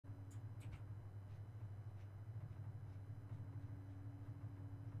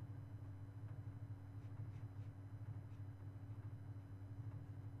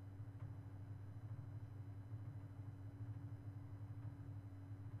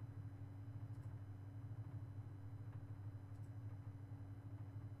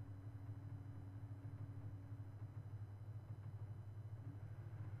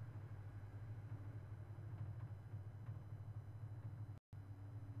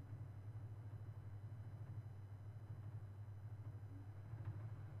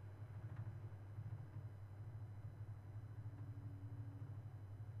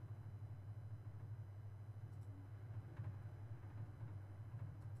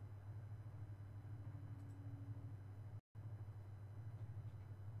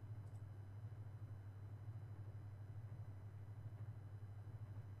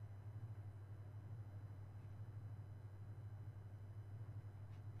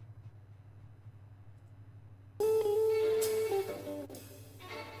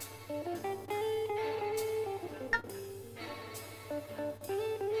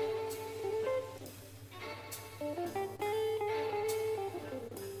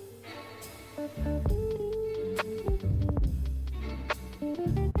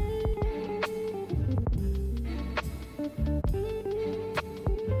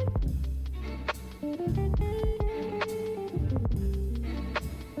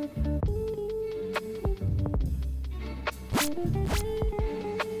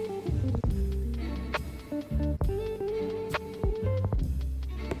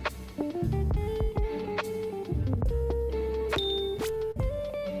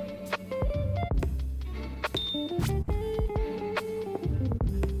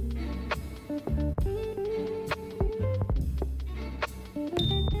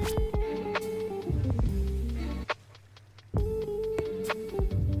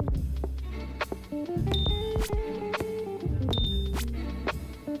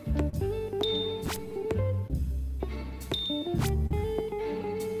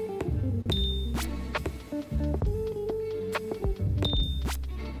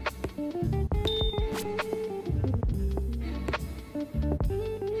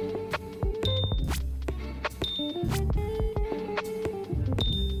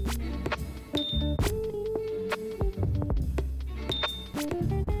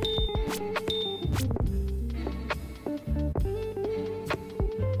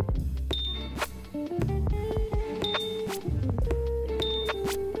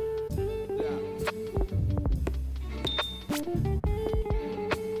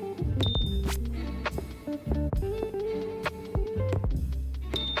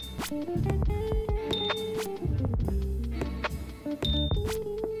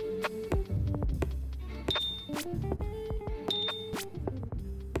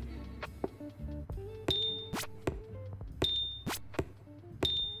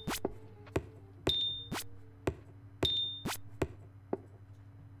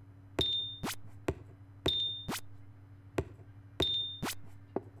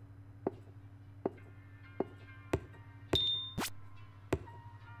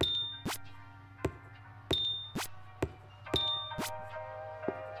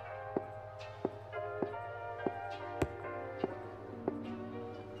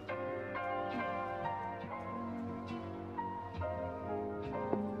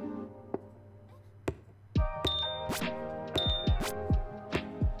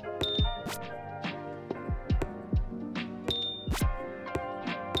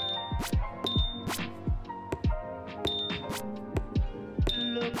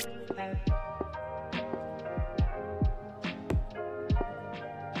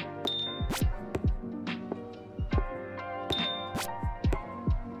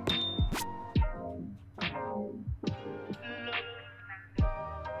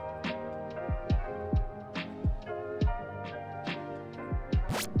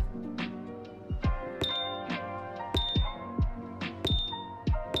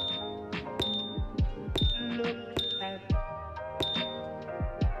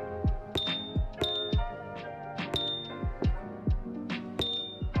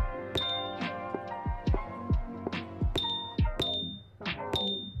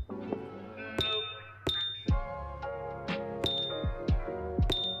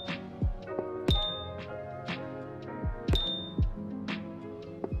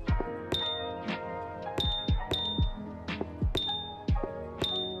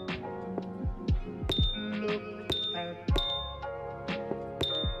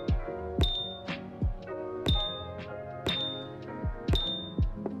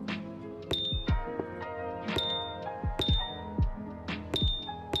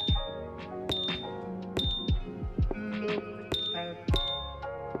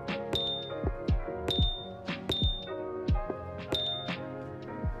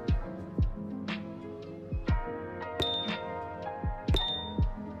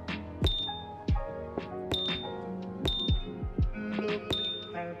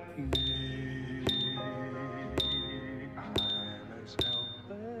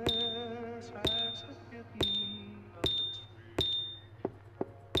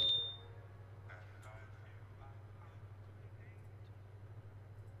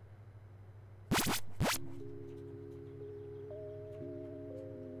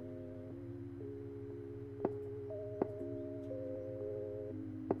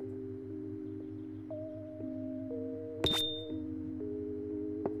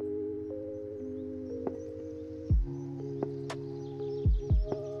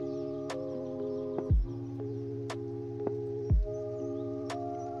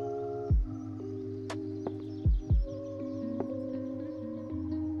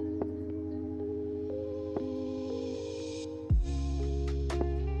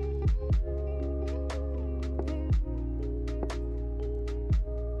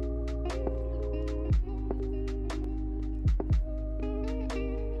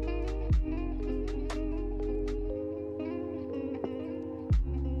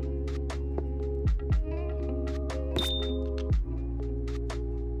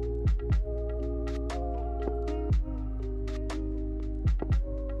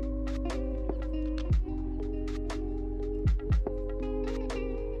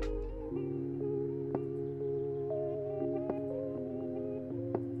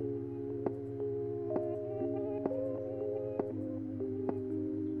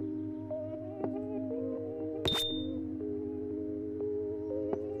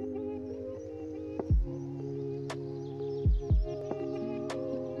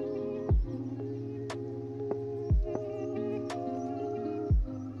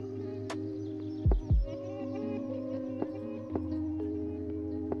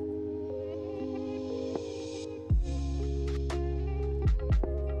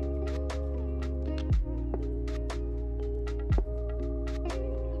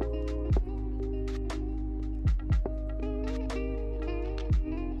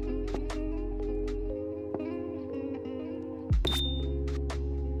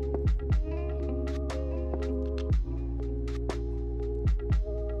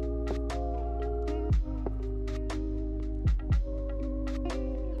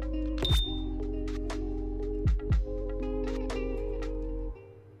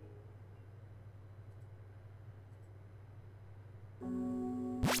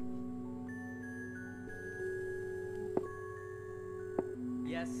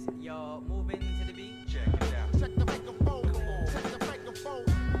Yes, you're moving to the beat. Check it out. Check the microphone. Check the microphone.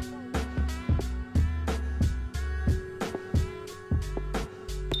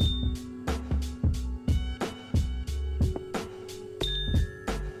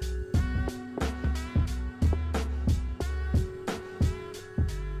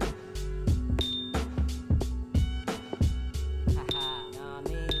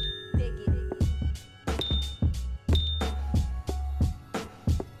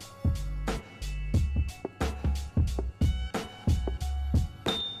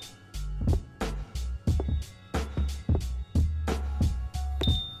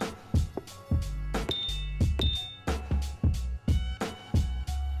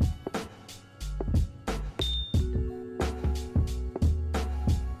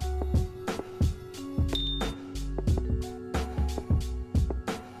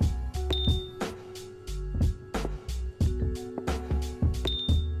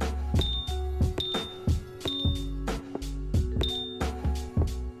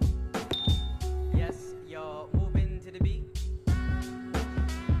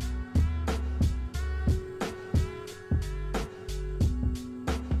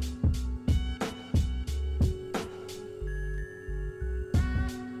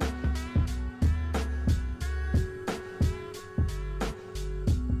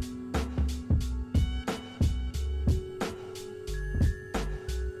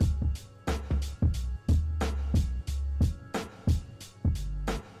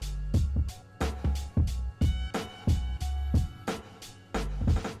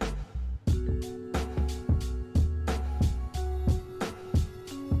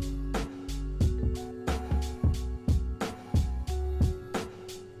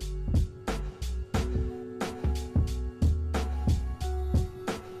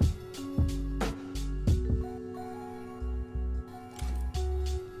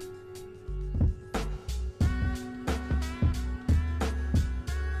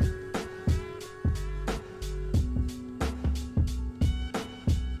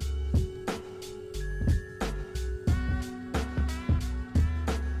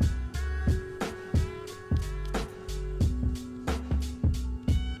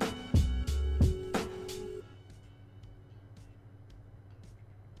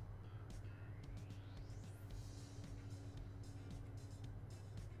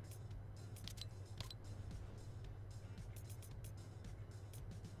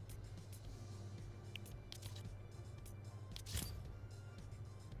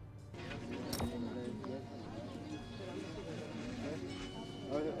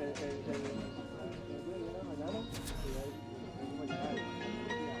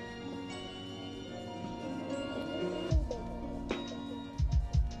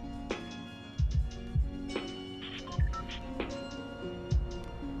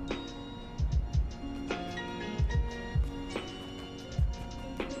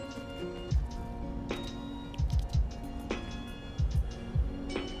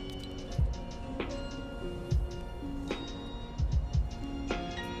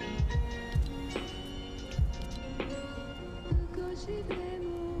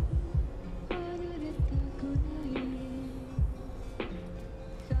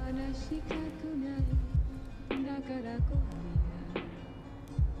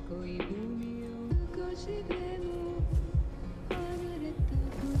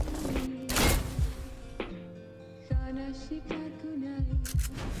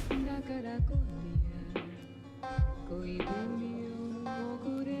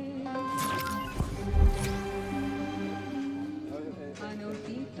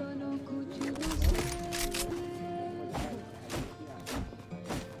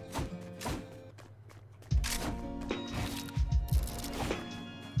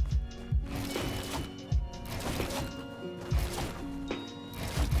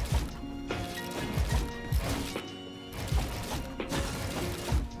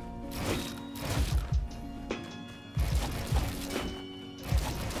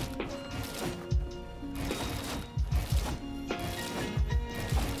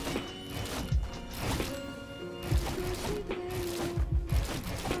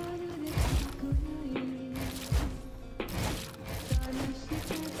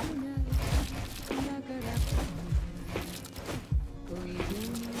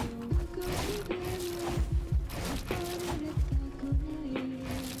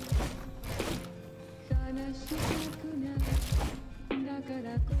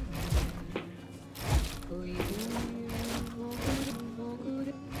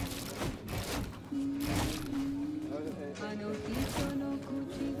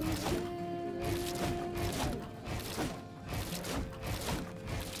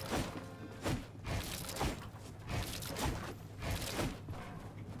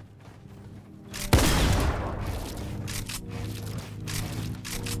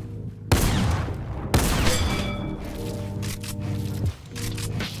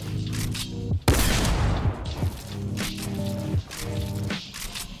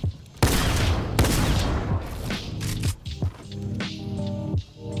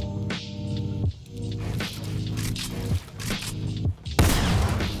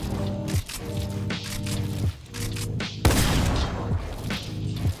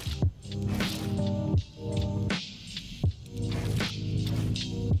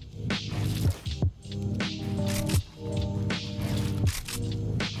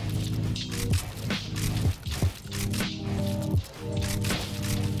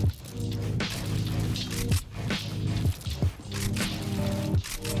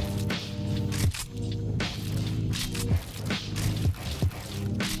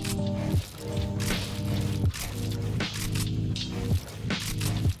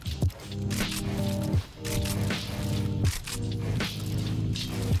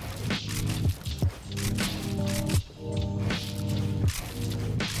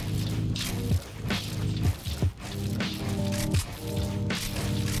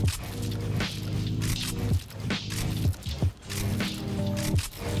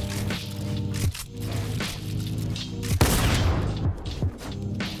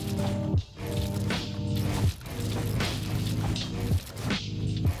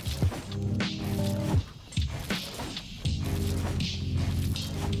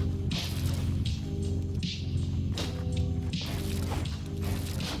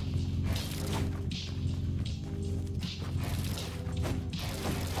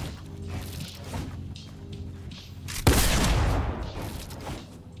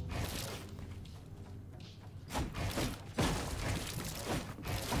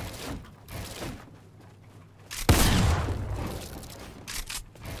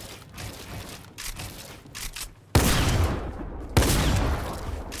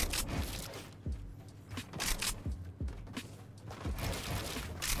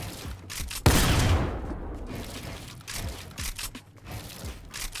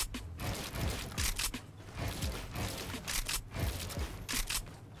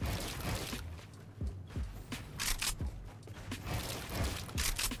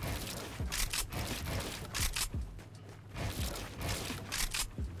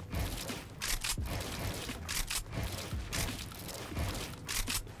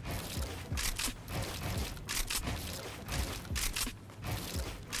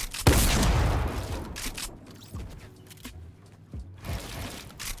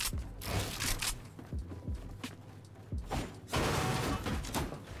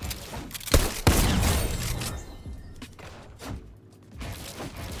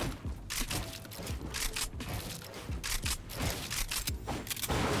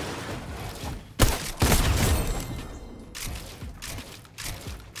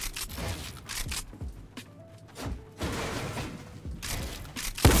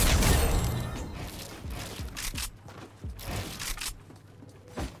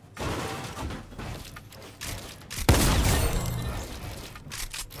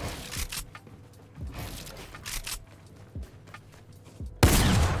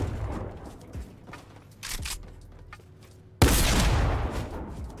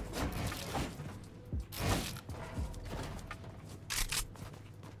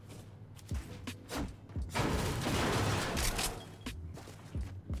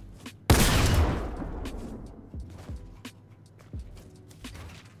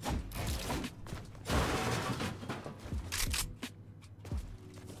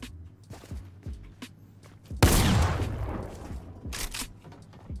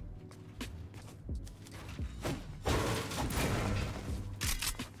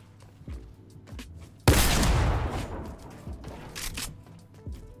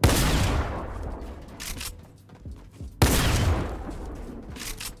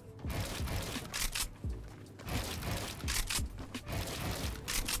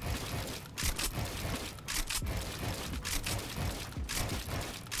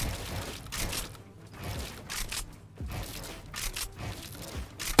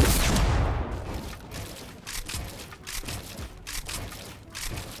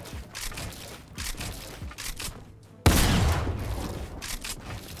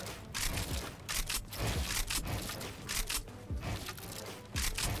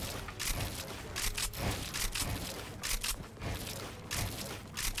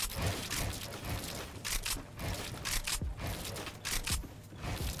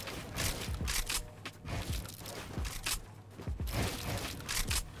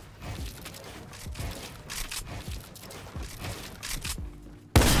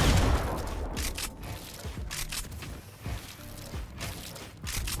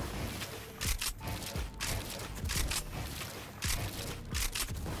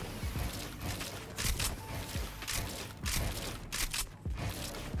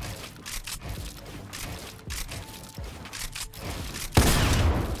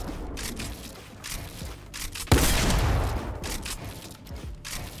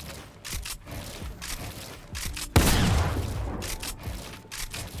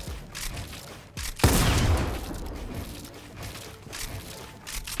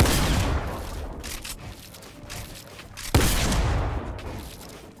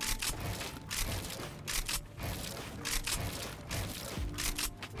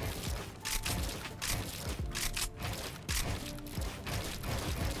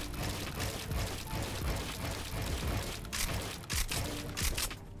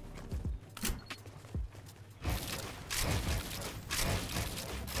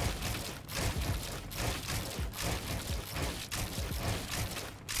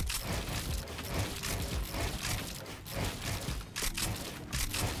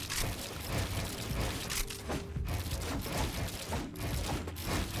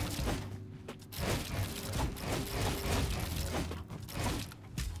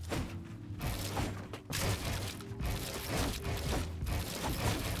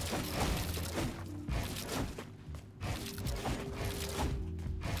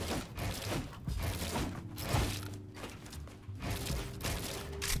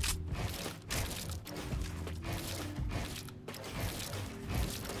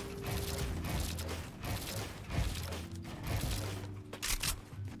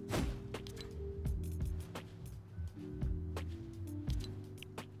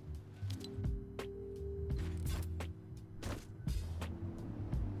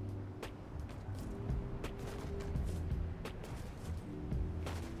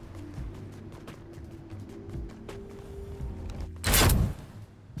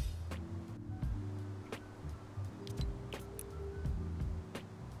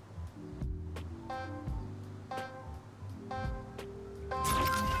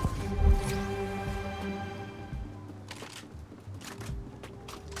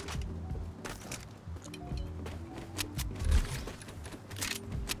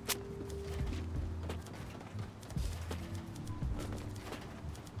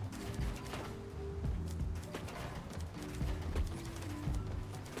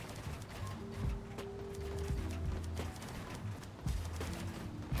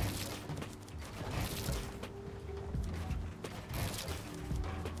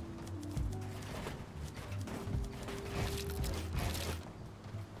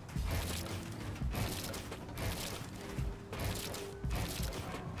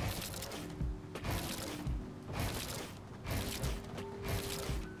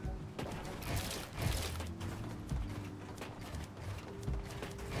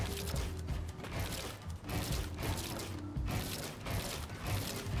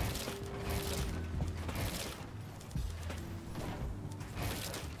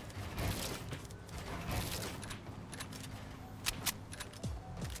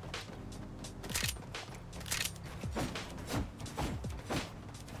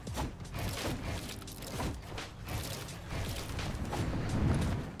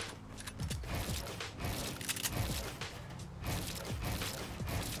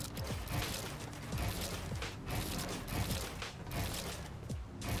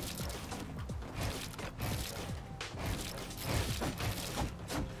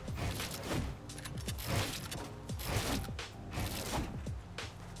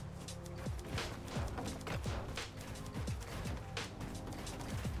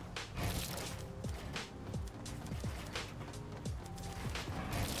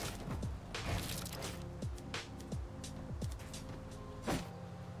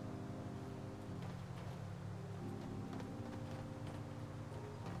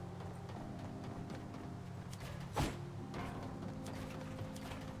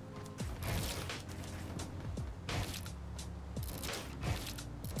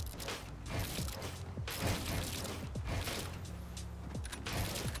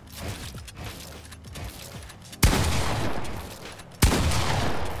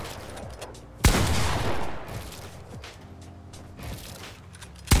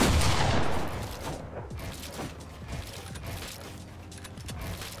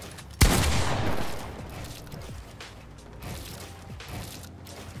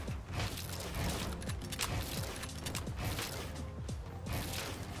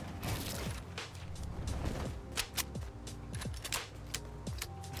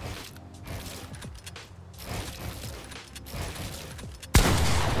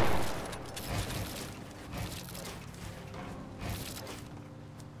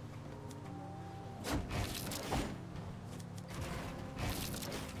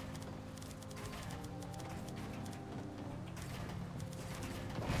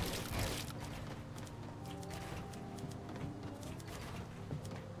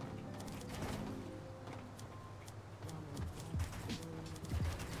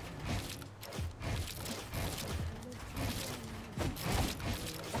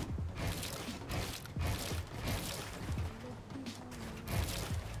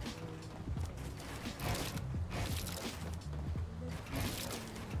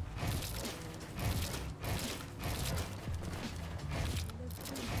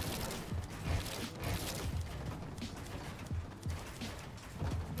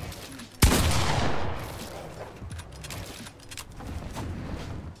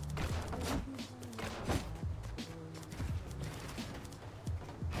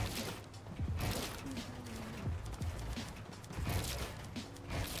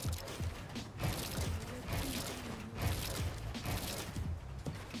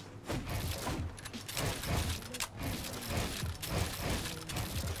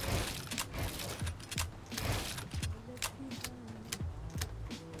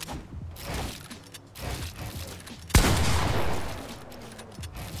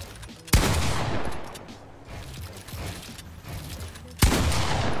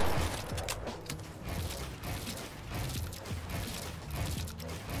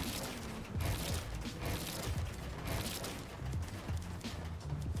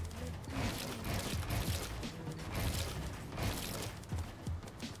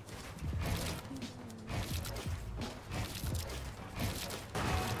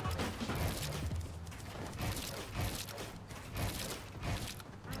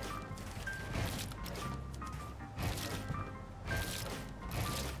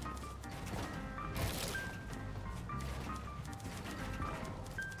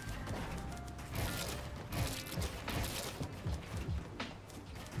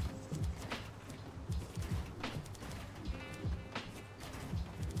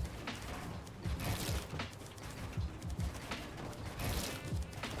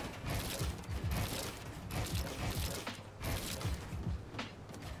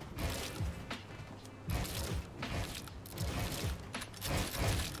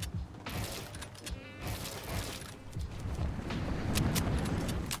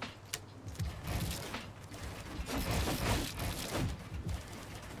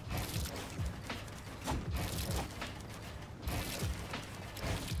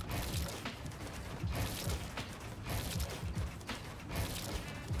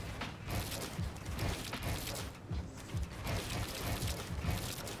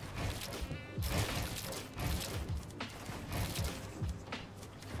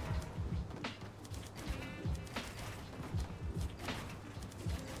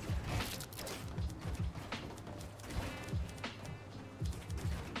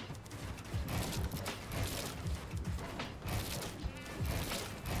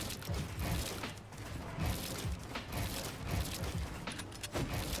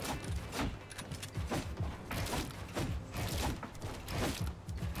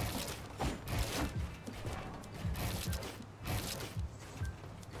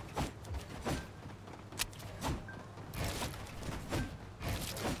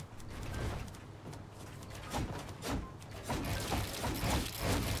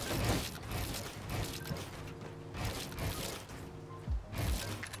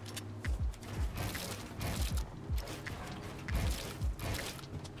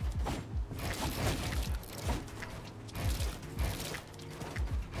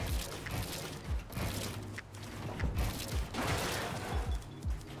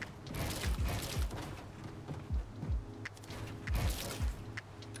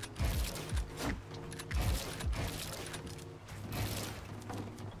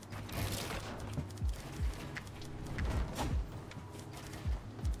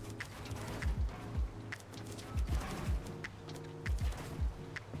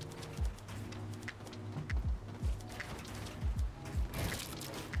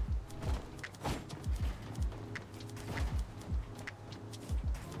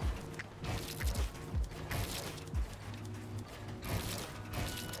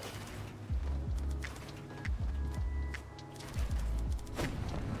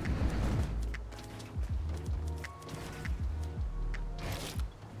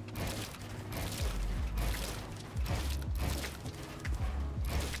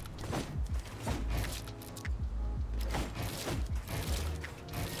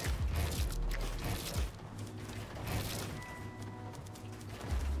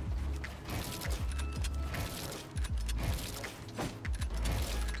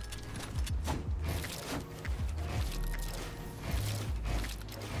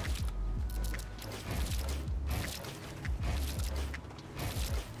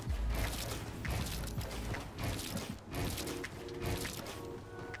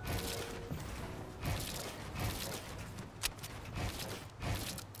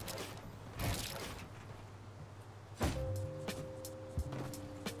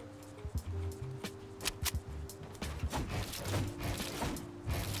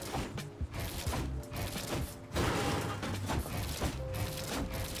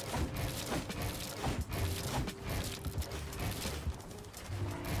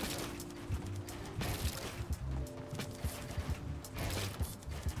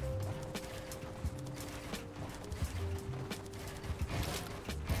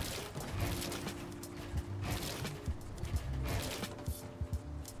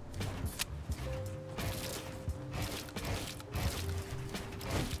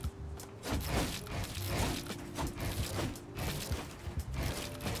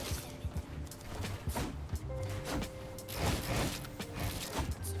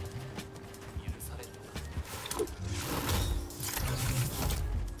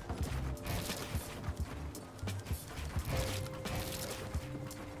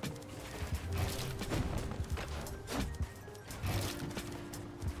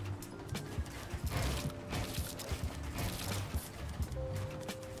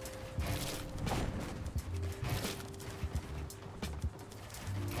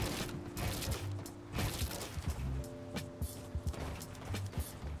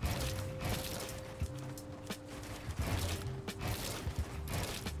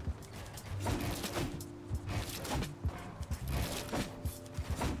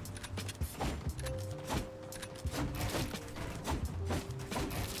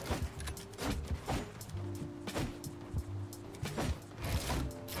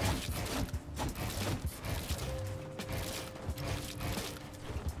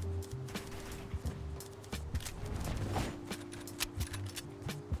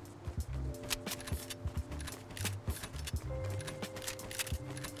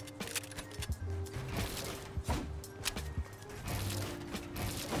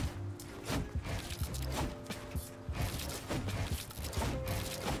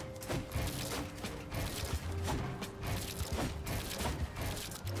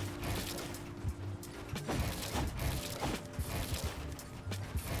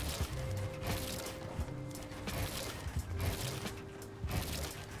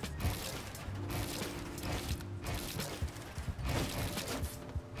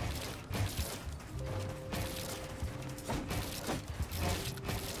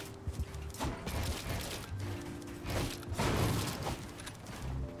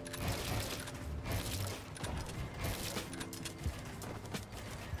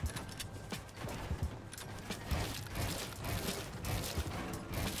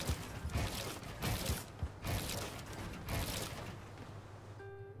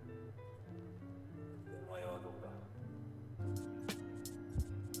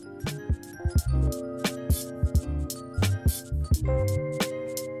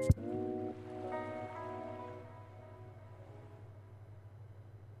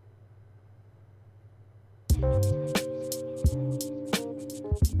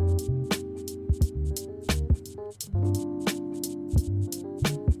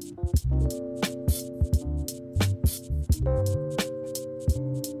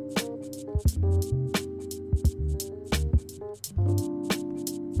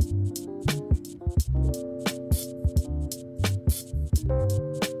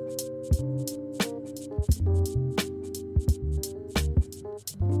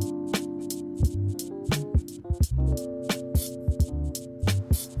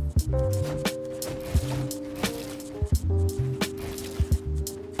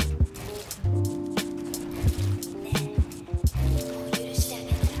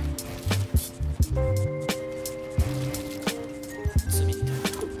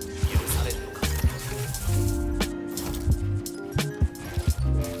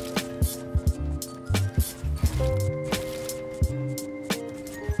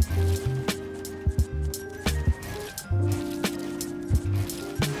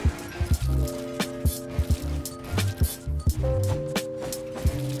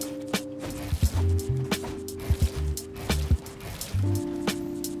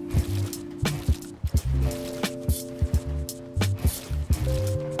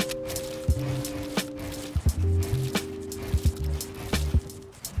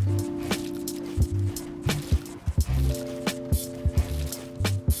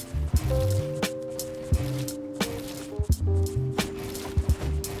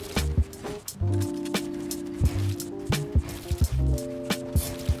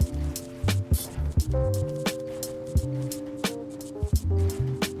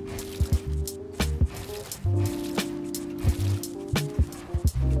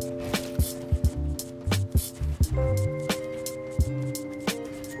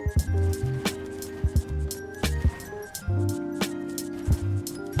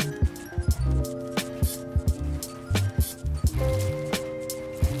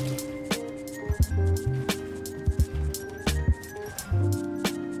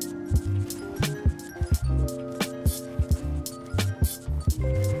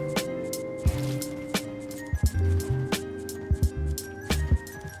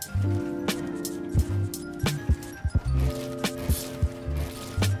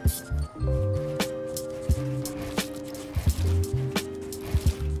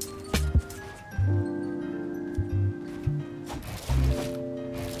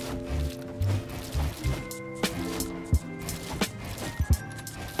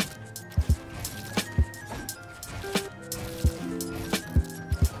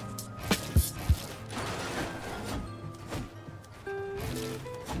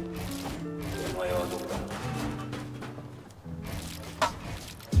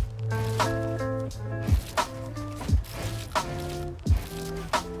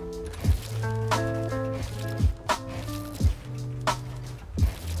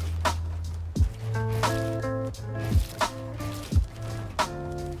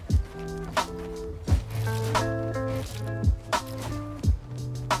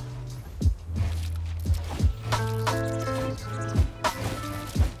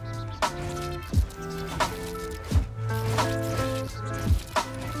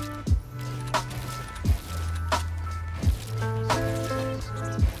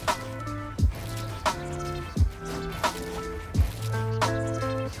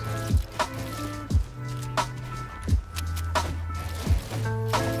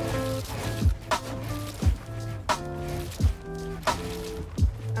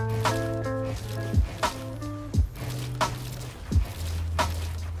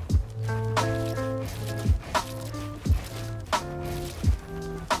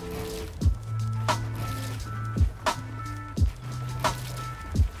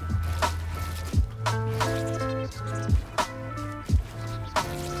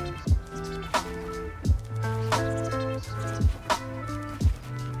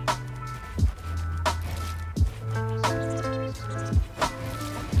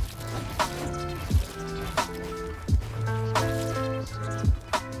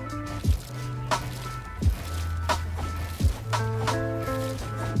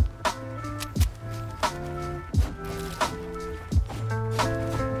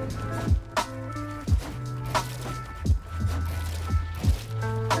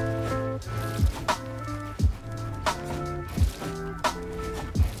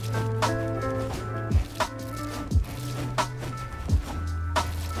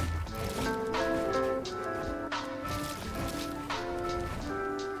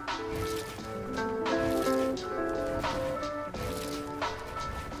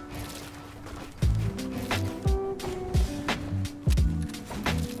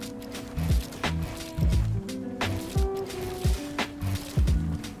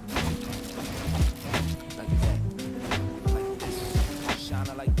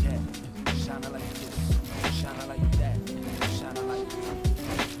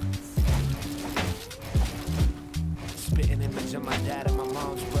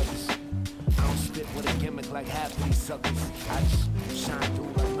 suckers. I just shine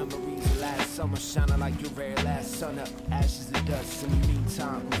through like memories of last summer, shining like your very last sun up. Ashes and dust in the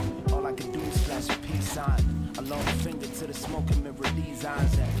meantime. All I can do is flash a peace sign. A long finger to the smoking mirror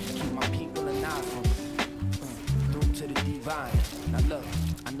designs that keep my people alive from through to the divine. Now look,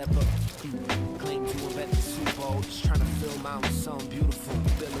 I never claim to invent the Super Bowl. Just trying to fill my own something beautiful,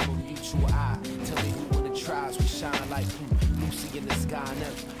 feeling with mutual eye. Tell me who in the tribes we shine like Lucy in the sky,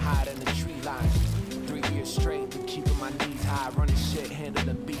 and hide in the tree lines. 3 years straight, been keeping my knees high, running shit,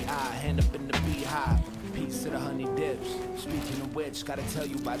 handling BI, hand up in the beehive. Piece of the honey dips. Speaking of which, gotta tell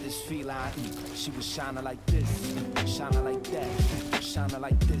you about this feline. She was shining like this, shining like that, shining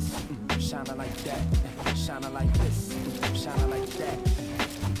like this, shining like that, shining like this, shining like that.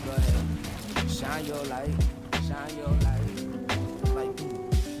 Go ahead, shine your light, shine your light, like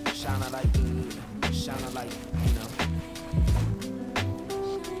shining like good, shining like, you know.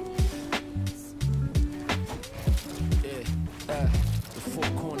 The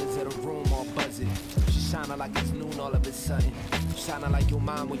four corners of the room all buzzing. She shining like it's noon all of a sudden. Shining like your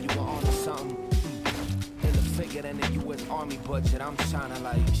mom when you were on to something. In the figure than the U.S. Army budget. I'm shining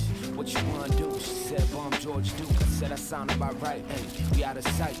like, what you wanna do? She said, bomb George Duke. I said, that sound about right. Hey, we out of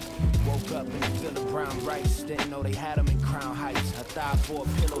sight. Woke up in the field of brown rice. Didn't know they had them in Crown Heights. I died for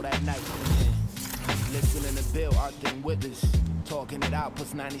a pillow that night. Listening to Bill, Arthur and Withers. Talking it out,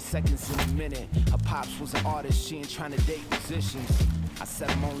 puts 90 seconds in a minute. Her pops was an artist, she ain't trying to date musicians. I said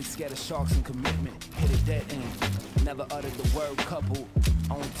I'm only scared of sharks and commitment. Hit a dead end, never uttered the word couple.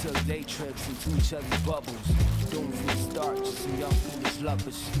 Only took day trips into each other's bubbles. Doomed from the start, just some young foolish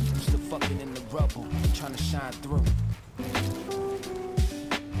lovers. Used to fucking in the rubble, trying to shine through.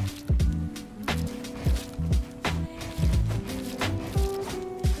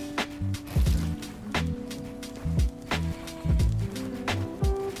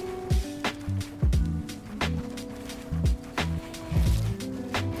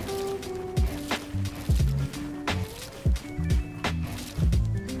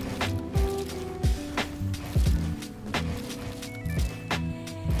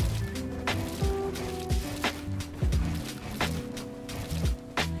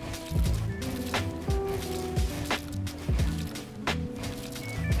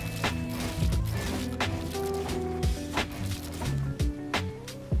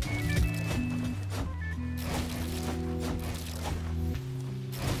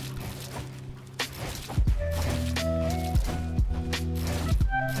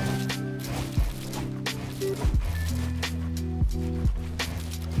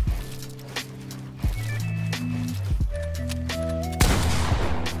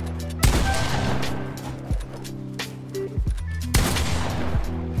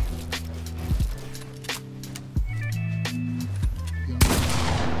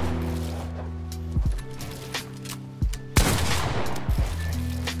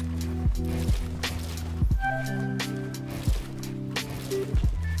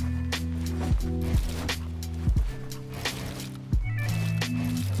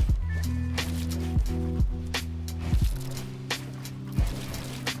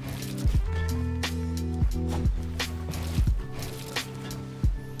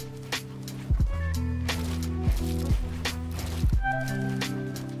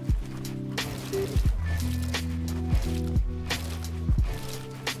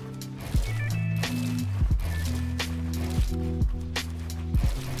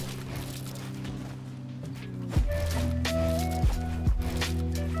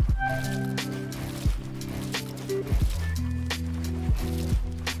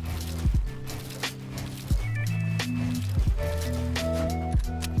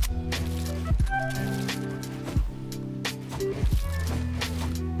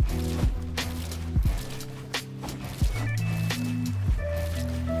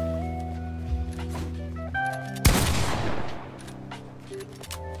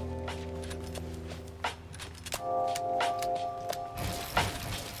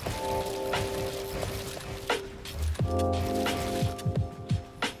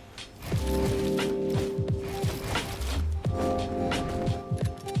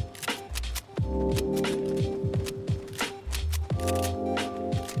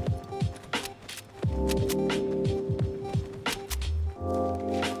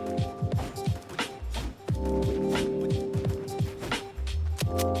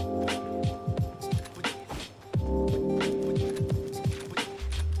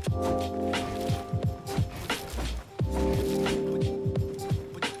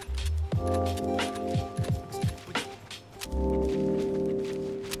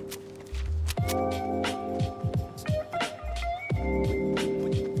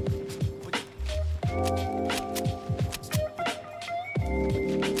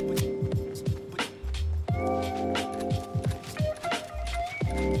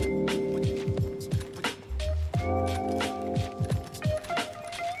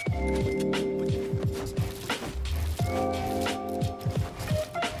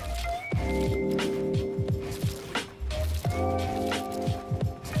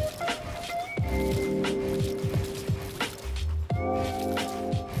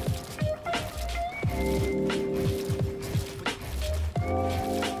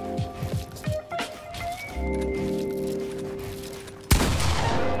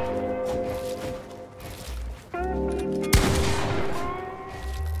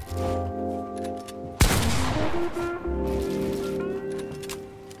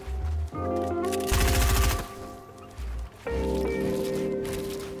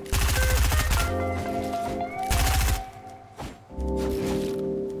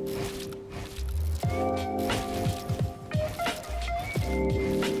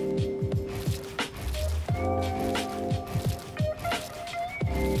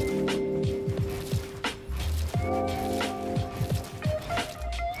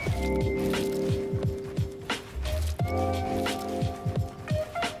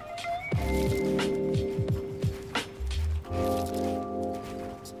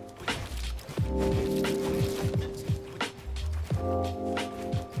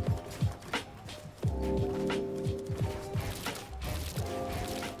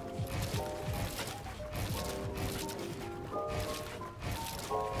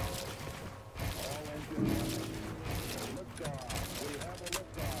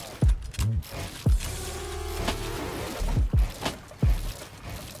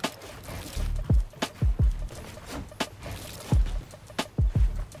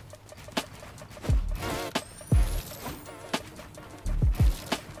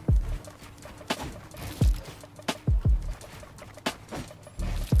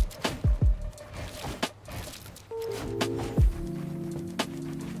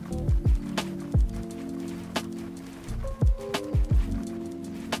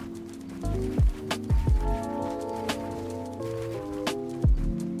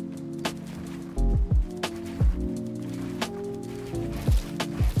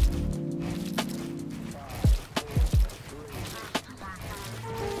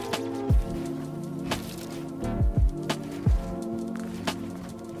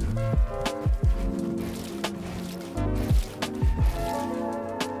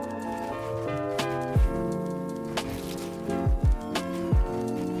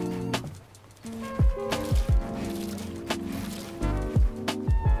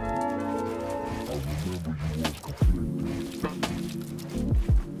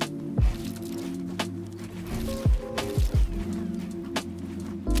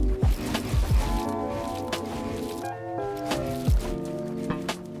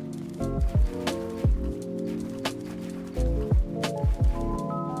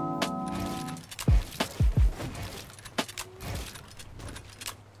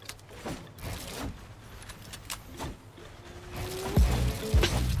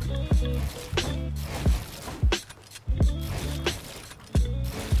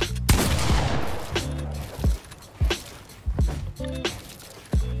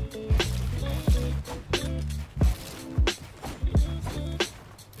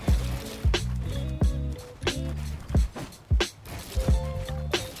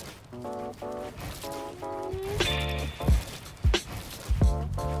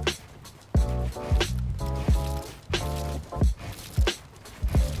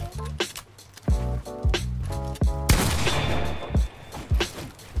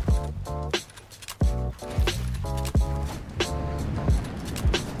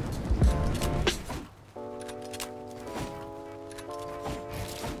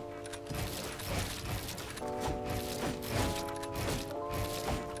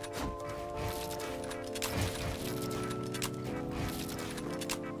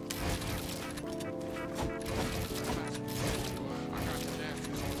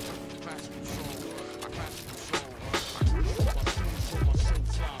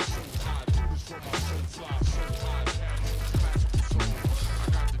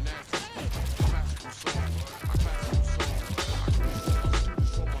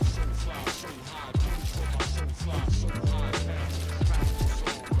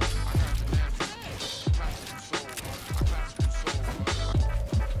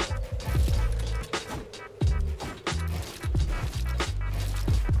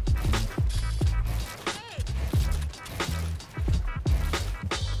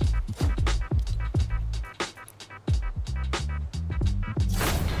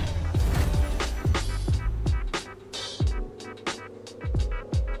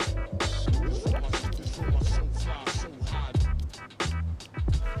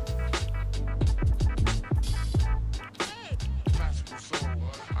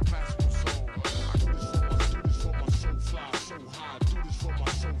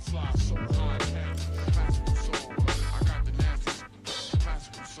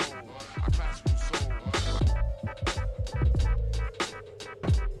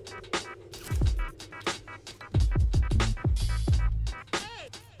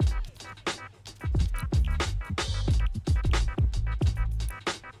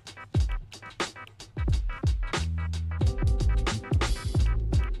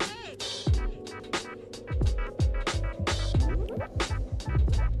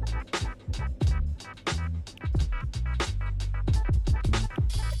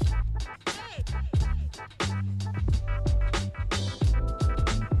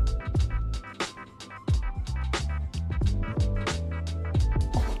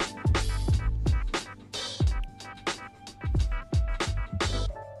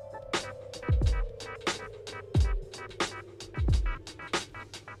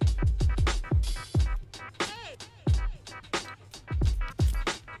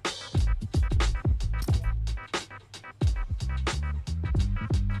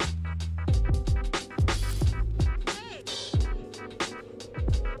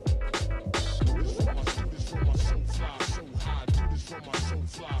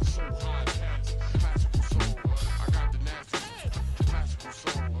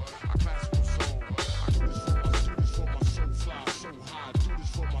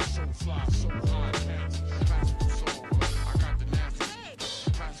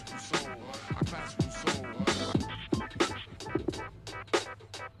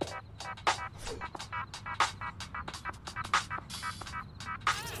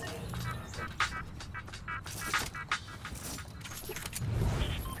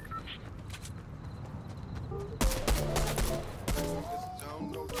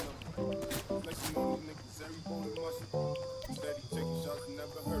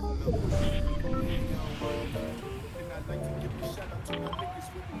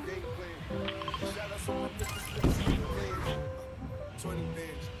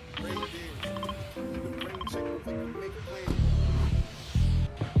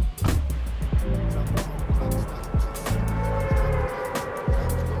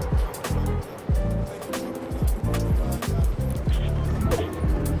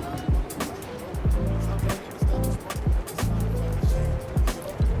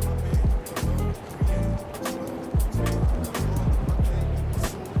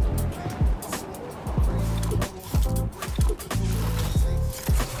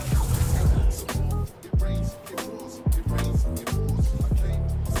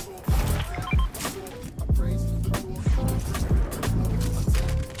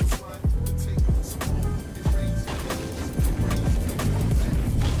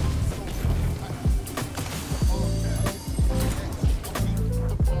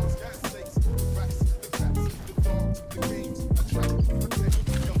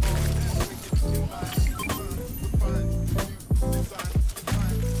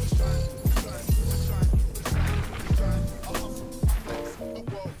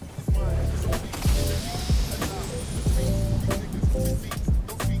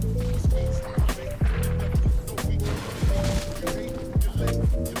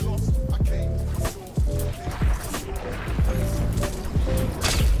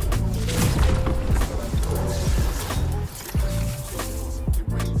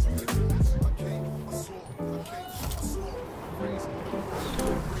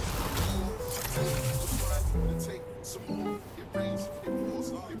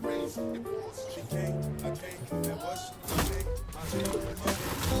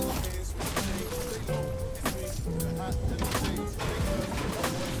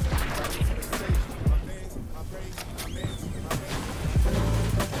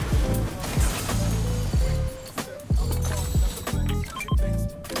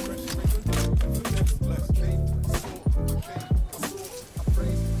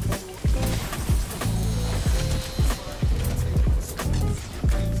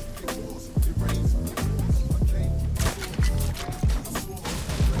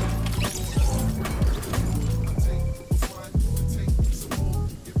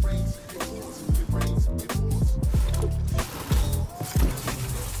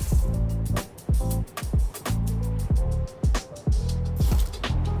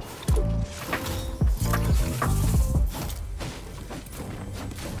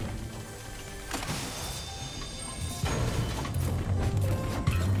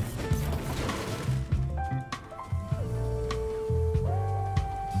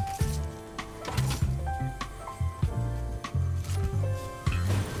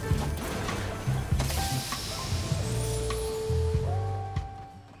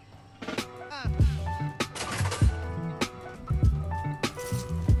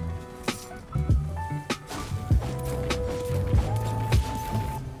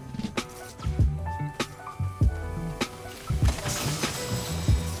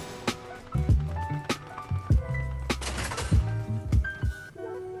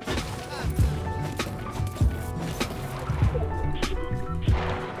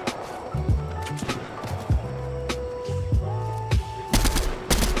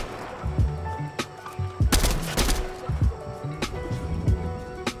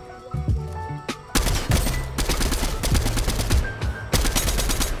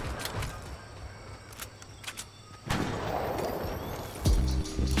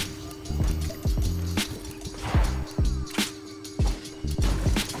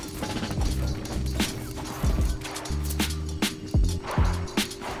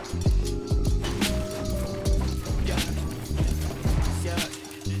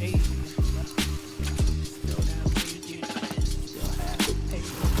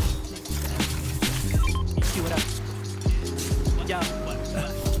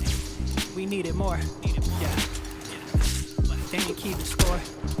 We needed more. Yeah. They ain't keeping score.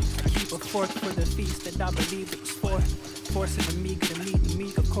 I keep a fork for the feast that I believe it was for. Forcing the meek to meet the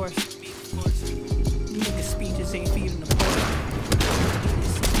meek, of course. Niggas' speeches ain't feeding the poor.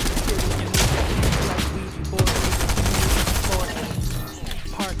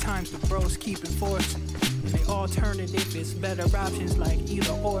 Hard times, the bros keeping force. And they alternative is better options like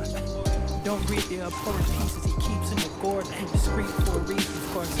either or. Don't read the abhorrent pieces he keeps in the gourd. And discreet for a reason,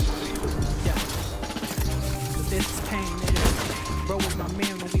 of course. Yeah. pain, nigga. Bro was my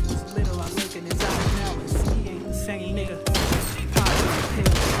man when we was little. I look in his eyes now and see he ain't the same nigga. Positive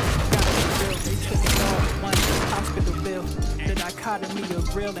pill, gotta be real. They took it all at once. Hospital bill. The dichotomy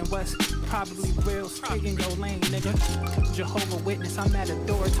of real and what's probably real. Stick in your lane, nigga. Jehovah Witness, I'm at a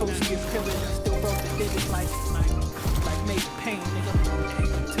door. Told you get privilege. Still broke the digits like make pain, nigga.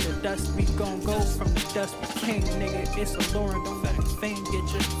 To the dust we gon' go. From the dust we came, nigga. It's alluring. Don't let the fame get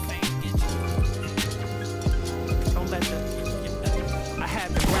you. Don't let the. I had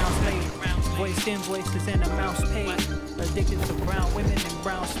the ground laid. Voiced invoices and amounts paid. Addicted to brown women and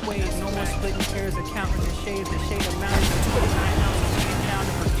brown suede. No more splitting hairs, accounting the shades. The shade amounted to 29 ounces. Came down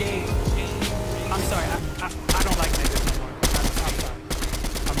the brigade. I'm sorry, I don't like niggas no more. I'm sorry.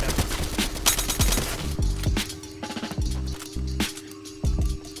 I'm done.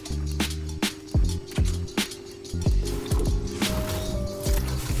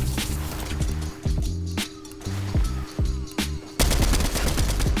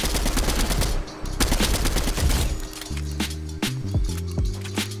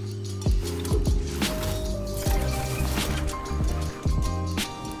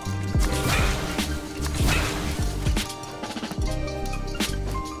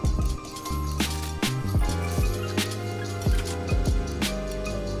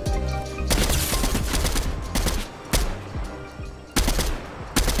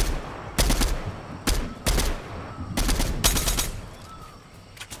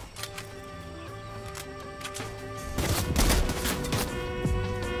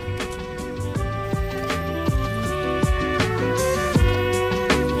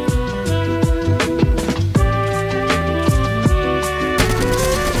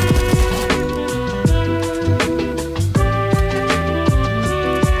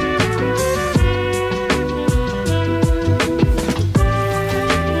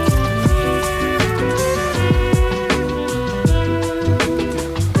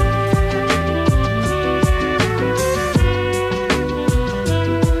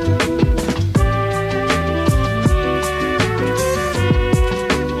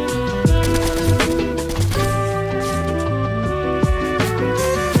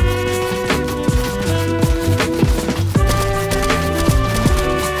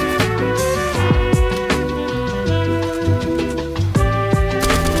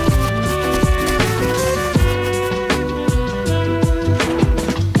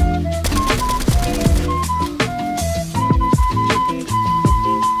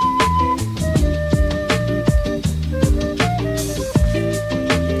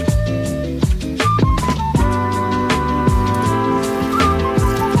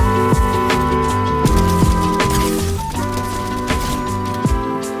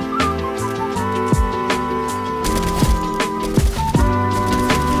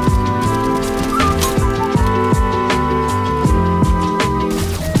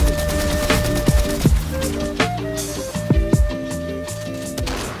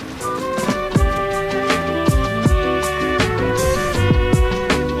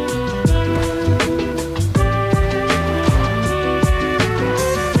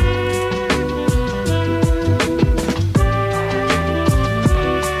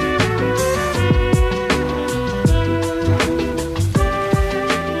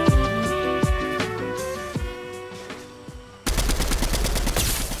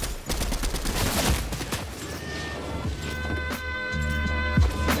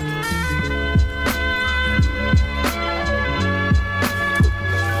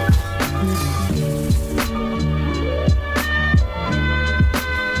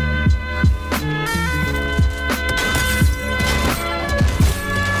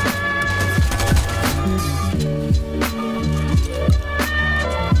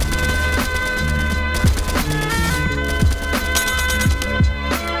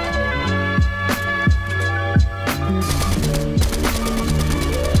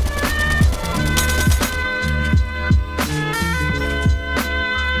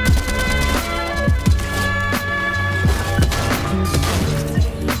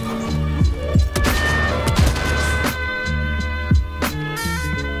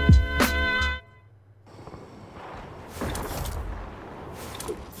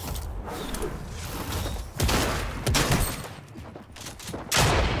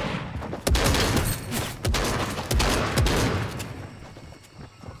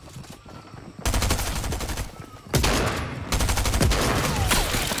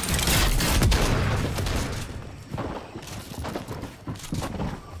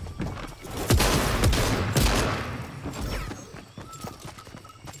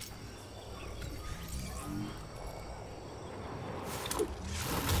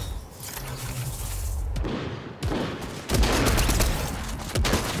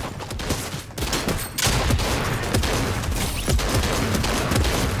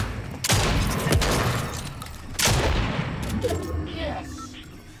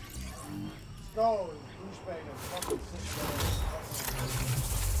 go. Douchebag is fucking sitting there.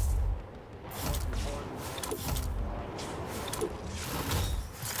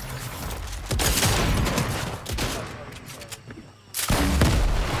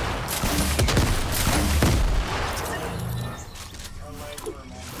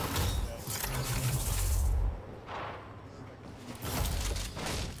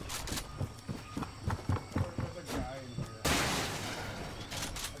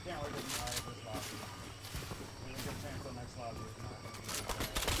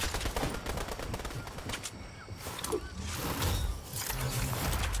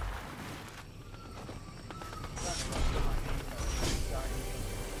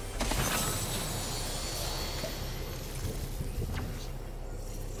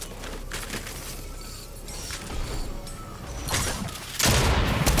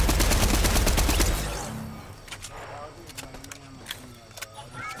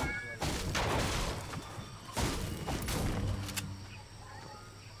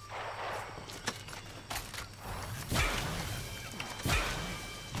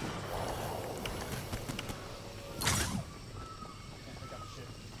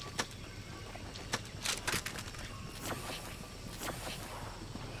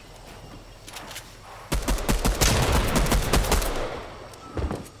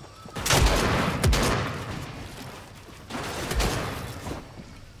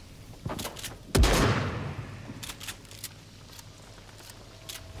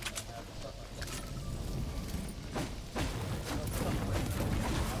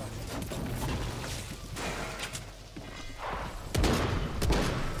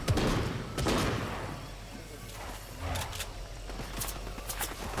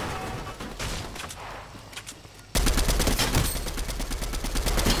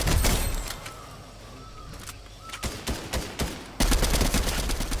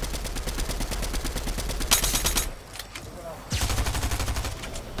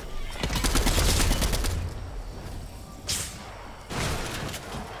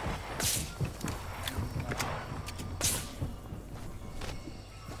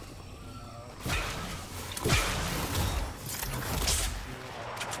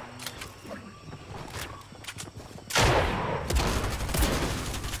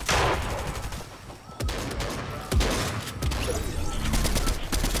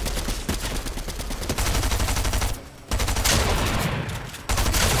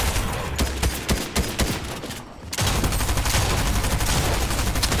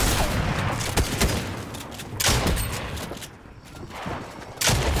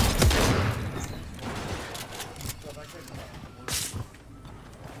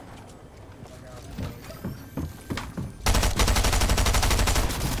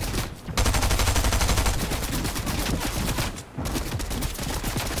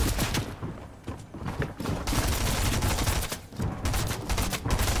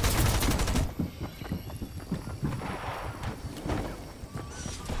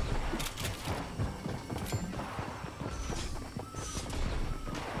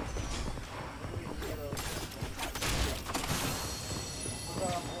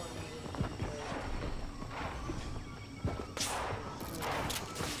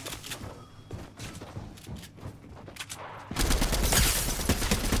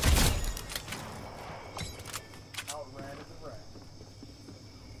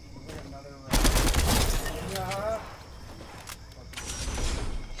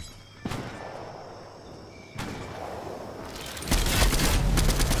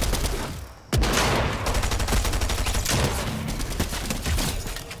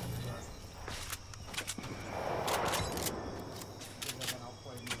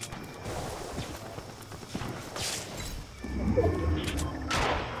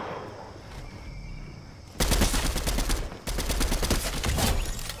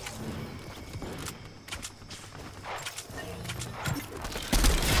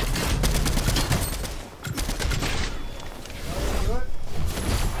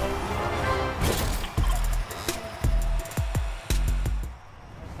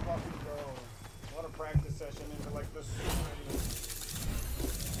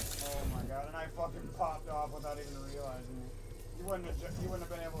 You wouldn't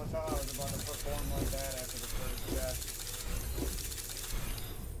have been able to tell I was about to perform like that after the first death.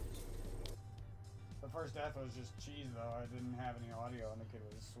 The first death was just cheese though. I didn't have any audio and the kid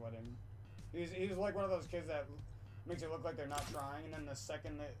was sweating. He's like one of those kids that makes it look like they're not trying, and then the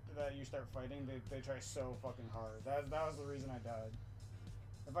second that you start fighting, they try so fucking hard. That was the reason I died.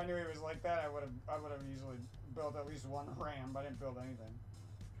 If I knew he was like that, I would have easily built at least one RAM, but I didn't build anything.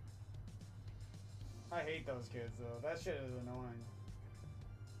 I hate those kids though. That shit is annoying.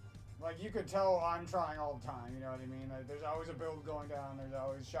 Like, you could tell I'm trying all the time, you know what I mean? Like, there's always a build going down, there's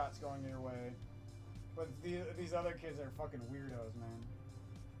always shots going your way. But these other kids are fucking weirdos, man.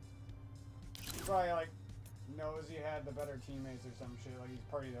 He probably, like, knows he had the better teammates or some shit, like he's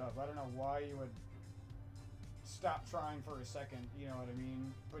partied up. I don't know why you would stop trying for a second, you know what I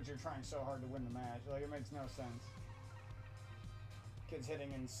mean? But you're trying so hard to win the match. Like, it makes no sense. Kids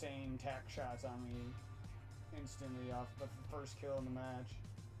hitting insane tack shots on me instantly off the first kill in the match.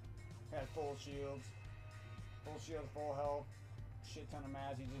 Had full shields, full health, shit ton of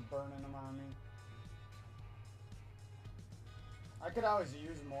mats. He's just burning them on me. I could always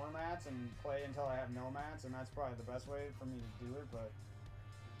use more mats and play until I have no mats, and that's probably the best way for me to do it, but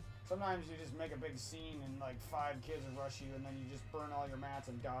sometimes you just make a big scene and like 5 kids rush you and then you just burn all your mats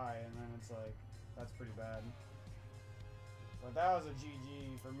and die, and then it's like, that's pretty bad. But that was a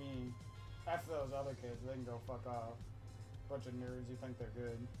GG for me. F those other kids, they can go fuck off. Bunch of nerds who think they're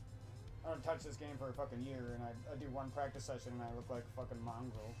good. I don't touch this game for a fucking year, and I do one practice session and I look like a fucking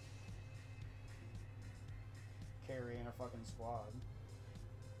mongrel. Carrying a fucking squad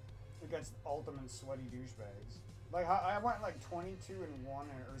against ultimate sweaty douchebags. Like, I went like 22-1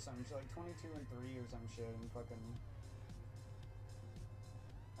 or some shit, like 22-3 or some shit, and fucking.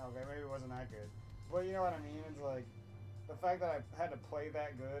 Okay, maybe it wasn't that good, but you know what I mean. It's like the fact that I had to play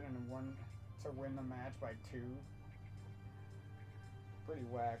that good and won to win the match by 2. Pretty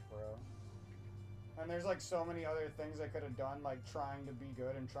whack, bro. And there's like so many other things I could have done, like trying to be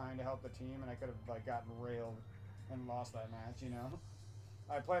good and trying to help the team, and I could have like gotten railed and lost that match, you know?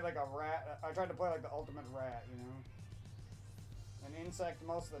 I played like a rat. I tried to play like the ultimate rat, you know? An insect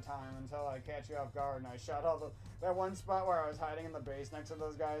most of the time until I catch you off guard, and I shot all that one spot where I was hiding in the base next to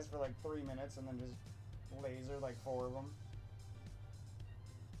those guys for like 3 minutes and then just laser like 4 of them.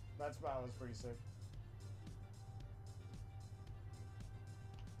 That spot was pretty sick.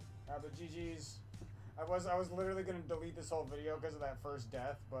 But GG's. I was literally gonna delete this whole video because of that first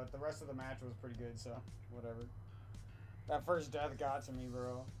death, but the rest of the match was pretty good, so whatever. That first death got to me,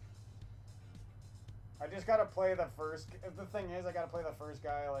 bro. I just gotta play the first. The thing is, I gotta play the first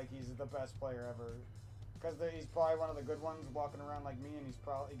guy like he's the best player ever, because he's probably one of the good ones walking around like me, and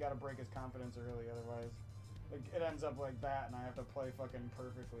he gotta break his confidence early, otherwise, like, it ends up like that, and I have to play fucking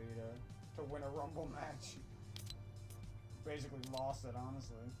perfectly to win a rumble match. Basically lost it,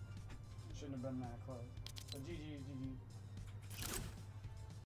 honestly. Shouldn't have been that close. But GG, GG.